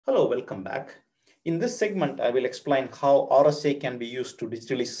Hello, welcome back. In this segment, I will explain how RSA can be used to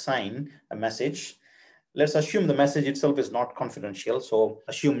digitally sign a message. Let's assume the message itself is not confidential. So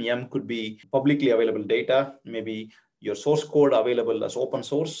assume M could be publicly available data, maybe your source code available as open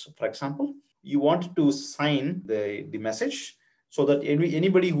source, for example. You want to sign the message so that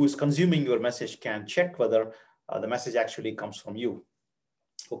anybody who is consuming your message can check whether the message actually comes from you.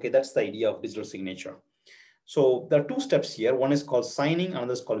 Okay, that's the idea of digital signature. So there are two steps here. One is called signing,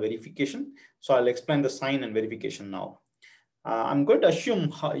 another is called verification. So I'll explain the sign and verification now. I'm going to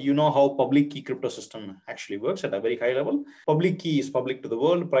assume you know how public key crypto system actually works at a very high level. Public key is public to the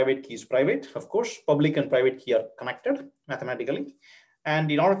world, private key is private. Of course, public and private key are connected mathematically. And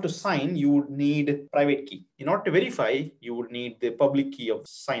in order to sign, you would need private key. In order to verify, you would need the public key of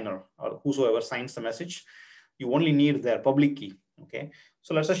signer or whosoever signs the message. You only need their public key. Okay,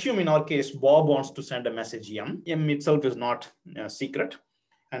 so let's assume in our case, Bob wants to send a message M. M itself is not secret.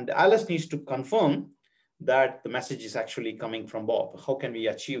 And Alice needs to confirm that the message is actually coming from Bob. How can we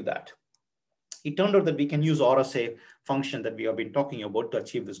achieve that? It turned out that we can use RSA function that we have been talking about to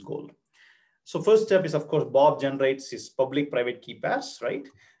achieve this goal. So first step is, of course, Bob generates his public-private key pairs, right?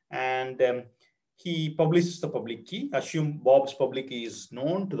 And he publishes the public key. Assume Bob's public key is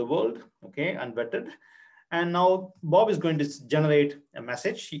known to the world, okay, and vetted. And now Bob is going to generate a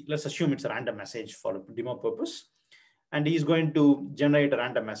message. Let's assume it's a random message for demo purpose. And he's going to generate a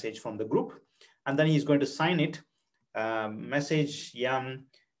random message from the group. And then he's going to sign it, message M,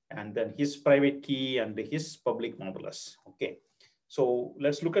 and then his private key and his public modulus. Okay. So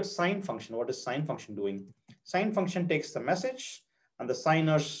let's look at sign function. What is sign function doing? Sign function takes the message and the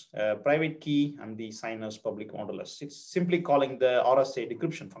signer's private key and the signer's public modulus. It's simply calling the RSA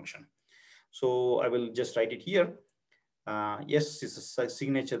decryption function. So I will just write it here. Yes, it's a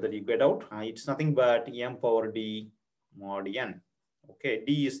signature that you get out. It's nothing but M power D mod N. Okay,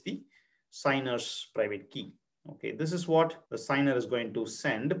 D is the signer's private key. Okay, this is what the signer is going to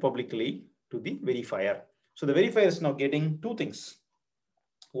send publicly to the verifier. So the verifier is now getting two things.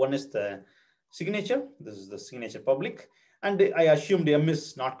 One is the signature. This is the signature public. And I assumed M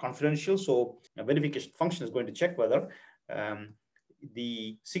is not confidential. So a verification function is going to check whether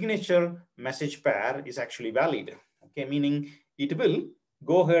the signature message pair is actually valid. Okay, meaning it will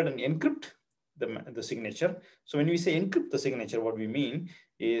go ahead and encrypt the signature. So when we say encrypt the signature, what we mean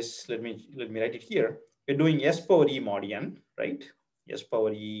is, let me write it here. We're doing S power E mod N, right? S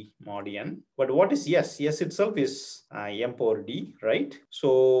power E mod N. But what is S? S itself is M power D, right?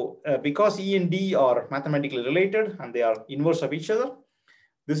 So because E and D are mathematically related and they are inverse of each other,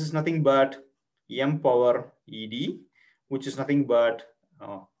 this is nothing but M power ED, which is nothing but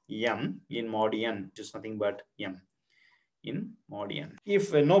M in mod N, which is nothing but M in mod N.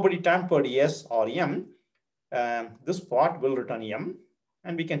 If nobody tampered S or M, this part will return M,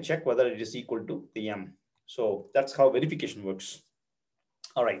 and we can check whether it is equal to the M. So that's how verification works.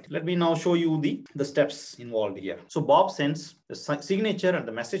 All right, let me now show you the steps involved here. So Bob sends the signature and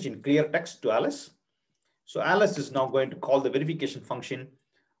the message in clear text to Alice. So Alice is now going to call the verification function,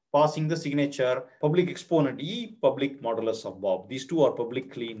 passing the signature, public exponent E, public modulus of Bob. These two are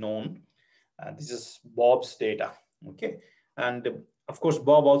publicly known. This is Bob's data, okay? And of course,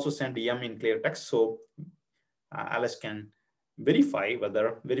 Bob also sent M in clear text, so Alice can verify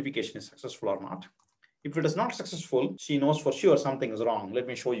whether verification is successful or not. If it is not successful, she knows for sure something is wrong. Let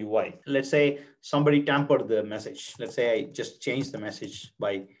me show you why. Let's say somebody tampered the message. Let's say I just changed the message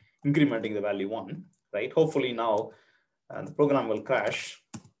by incrementing the value 1, right? Hopefully now the program will crash,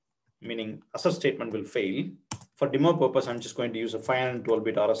 meaning assert statement will fail. For demo purpose, I'm just going to use a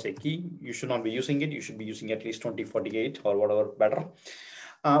 512-bit RSA key. You should not be using it. You should be using at least 2048 or whatever better.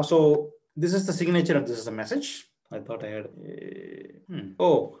 So this is the signature and this is the message. I thought I had,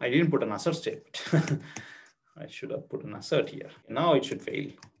 oh, I didn't put an assert statement. I should have put an assert here. Now it should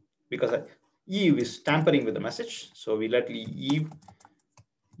fail because Eve is tampering with the message. So we let Eve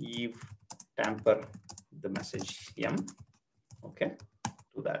tamper the message M. Okay,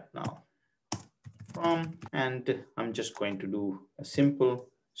 do that now. And I'm just going to do a simple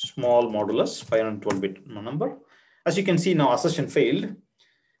small modulus, 512-bit number. As you can see now, assertion failed.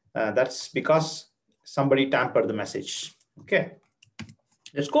 That's because somebody tampered the message. Okay,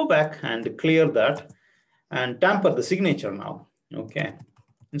 let's go back and clear that and tamper the signature now. Okay,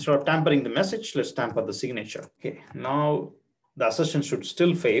 instead of tampering the message, let's tamper the signature. Okay, now the assertion should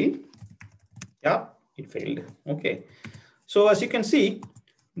still fail. Yeah, it failed. Okay, so as you can see,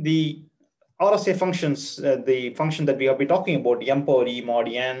 the RSA functions, the function that we have been talking about, M power E mod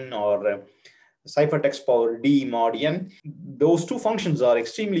N or ciphertext power D mod N. Those two functions are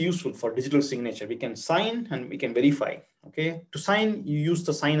extremely useful for digital signature. We can sign and we can verify. Okay, to sign, you use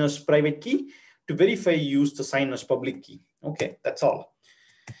the signer's private key. To verify, you use the signer's public key. Okay, that's all.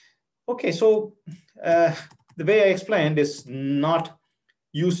 Okay, so the way I explained is not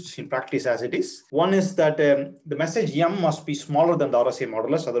used in practice as it is. One is that the message M must be smaller than the RSA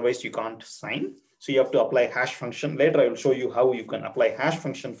modulus, otherwise you can't sign. So you have to apply hash function. Later I will show you how you can apply hash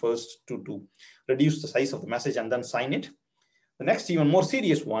function first to reduce the size of the message and then sign it. The next even more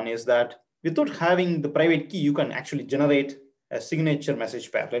serious one is that without having the private key, you can actually generate a signature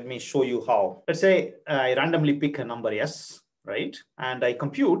message pair. Let me show you how. Let's say I randomly pick a number S, right? And I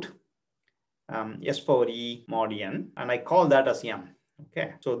compute S power E mod N, and I call that as M.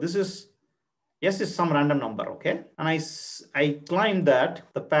 Okay, so this is S is some random number. Okay, and I claim that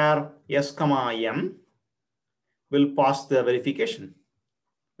the pair S comma M will pass the verification.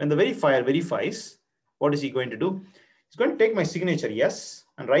 When the verifier verifies, what is he going to do? He's going to take my signature S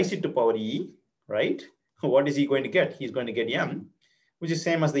and raise it to power E, right? What is he going to get? He's going to get M, which is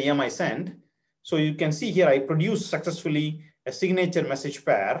same as the M I send. So you can see here I produce successfully a signature message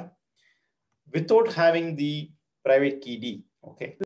pair without having the private key D. Okay.